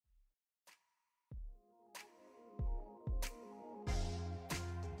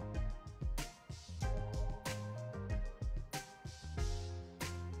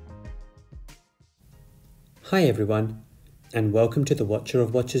Hi everyone, and welcome to the Watcher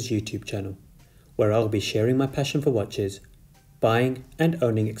of Watches YouTube channel, where I'll be sharing my passion for watches, buying and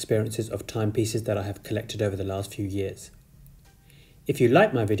owning experiences of timepieces that I have collected over the last few years. If you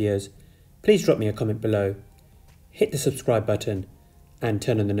like my videos, please drop me a comment below, hit the subscribe button and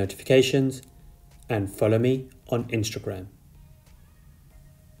turn on the notifications, and follow me on Instagram.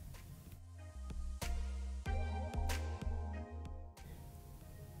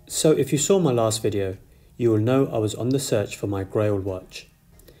 So if you saw my last video, you will know I was on the search for my Grail watch.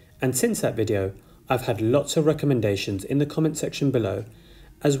 And since that video, I've had lots of recommendations in the comment section below,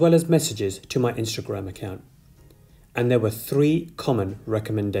 as well as messages to my Instagram account. And there were 3 common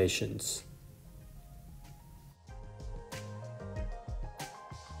recommendations.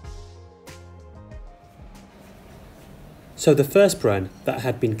 So the first brand that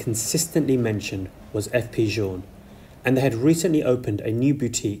had been consistently mentioned was Journe, and they had recently opened a new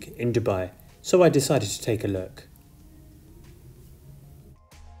boutique in Dubai, so I decided to take a look.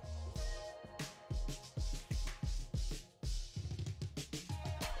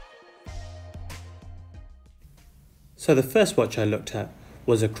 So the first watch I looked at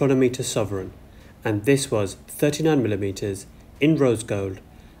was a chronometer Sovereign, and this was 39mm in rose gold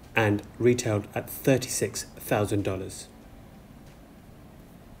and retailed at $36,000.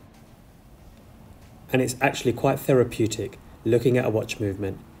 And it's actually quite therapeutic looking at a watch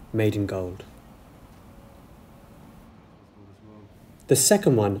movement made in gold. The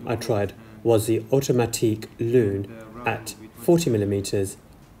second one I tried was the Automatique Lange at 40mm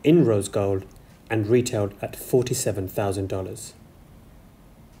in rose gold and retailed at $47,000.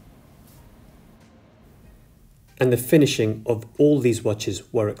 And the finishing of all these watches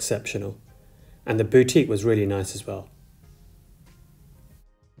were exceptional, and the boutique was really nice as well.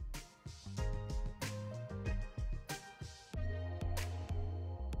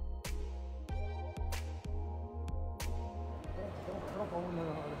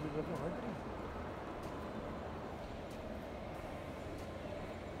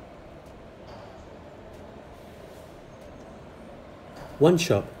 One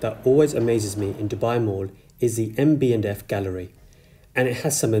shop that always amazes me in Dubai Mall is the MB&F Gallery, and it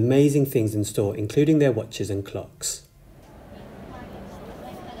has some amazing things in store, including their watches and clocks.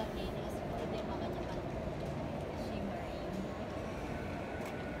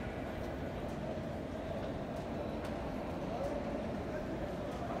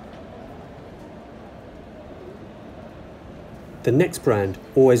 The next brand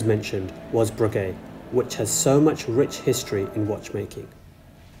always mentioned was Breguet, which has so much rich history in watchmaking.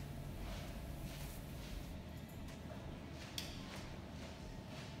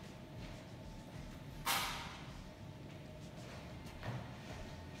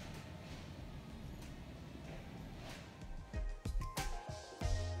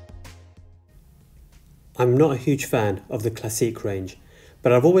 I'm not a huge fan of the Classique range,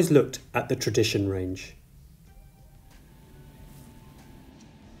 but I've always looked at the Tradition range.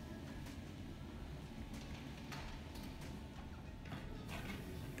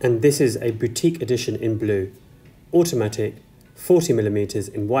 And this is a boutique edition in blue, automatic,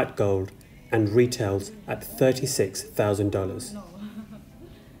 40mm in white gold, and retails at $36,000. No.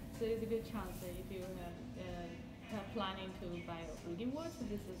 So it's a good chance that if you have planning to buy a Breguet watch,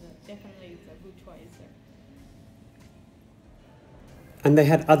 this is definitely a good choice. And they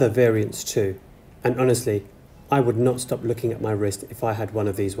had other variants too, and honestly, I would not stop looking at my wrist if I had one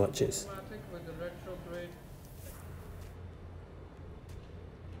of these watches. Patek with the retrograde.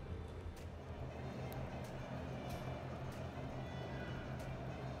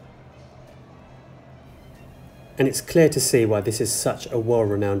 And it's clear to see why this is such a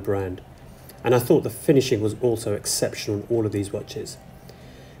well-renowned brand. And I thought the finishing was also exceptional on all of these watches.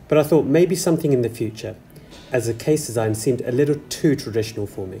 But I thought maybe something in the future, as the case design seemed a little too traditional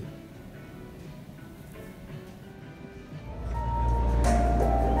for me.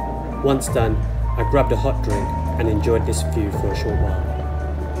 Once done, I grabbed a hot drink and enjoyed this view for a short while.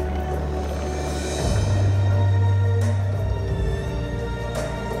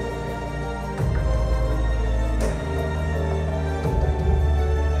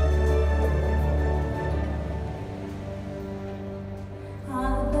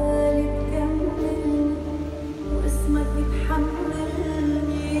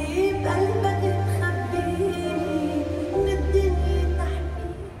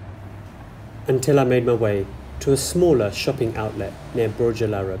 Until I made my way to a smaller shopping outlet near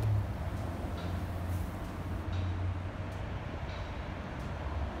W.o.W.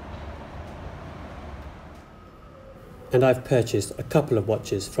 And I've purchased a couple of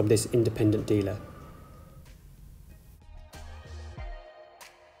watches from this independent dealer.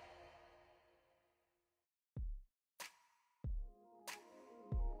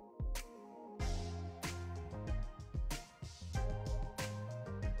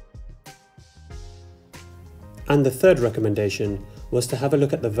 And the third recommendation was to have a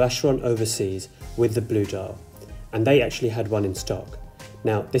look at the Vacheron overseas with the blue dial, and they actually had one in stock.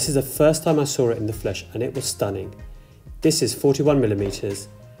 Now, this is the first time I saw it in the flesh and it was stunning. This is 41mm,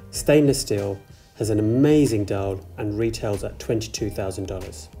 stainless steel, has an amazing dial and retails at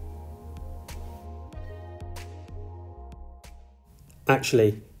 $22,000.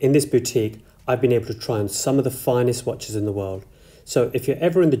 Actually, in this boutique, I've been able to try on some of the finest watches in the world. So if you're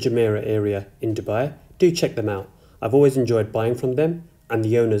ever in the Jumeirah area in Dubai, do check them out. I've always enjoyed buying from them and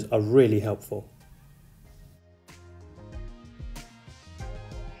the owners are really helpful.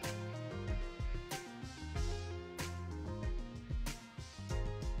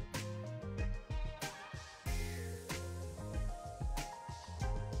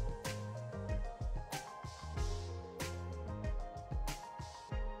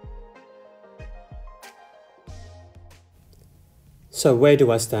 So where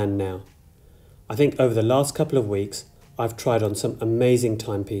do I stand now? I think over the last couple of weeks, I've tried on some amazing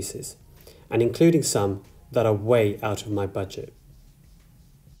timepieces, and including some that are way out of my budget.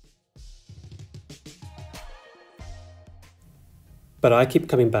 But I keep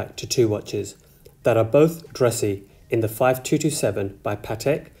coming back to two watches that are both dressy in the 5227 by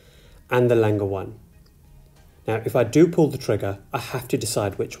Patek and the Lange one. Now, if I do pull the trigger, I have to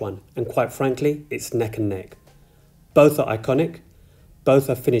decide which one, and quite frankly, it's neck and neck. Both are iconic. Both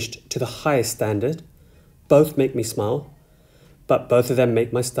are finished to the highest standard, both make me smile, but both of them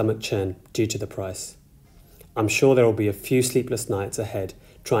make my stomach churn due to the price. I'm sure there will be a few sleepless nights ahead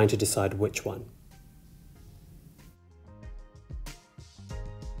trying to decide which one.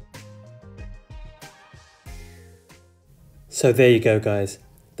 So there you go guys,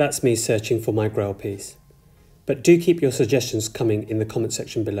 that's me searching for my Grail piece. But do keep your suggestions coming in the comment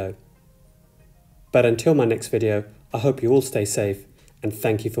section below. But until my next video, I hope you all stay safe and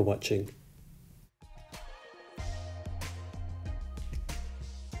thank you for watching.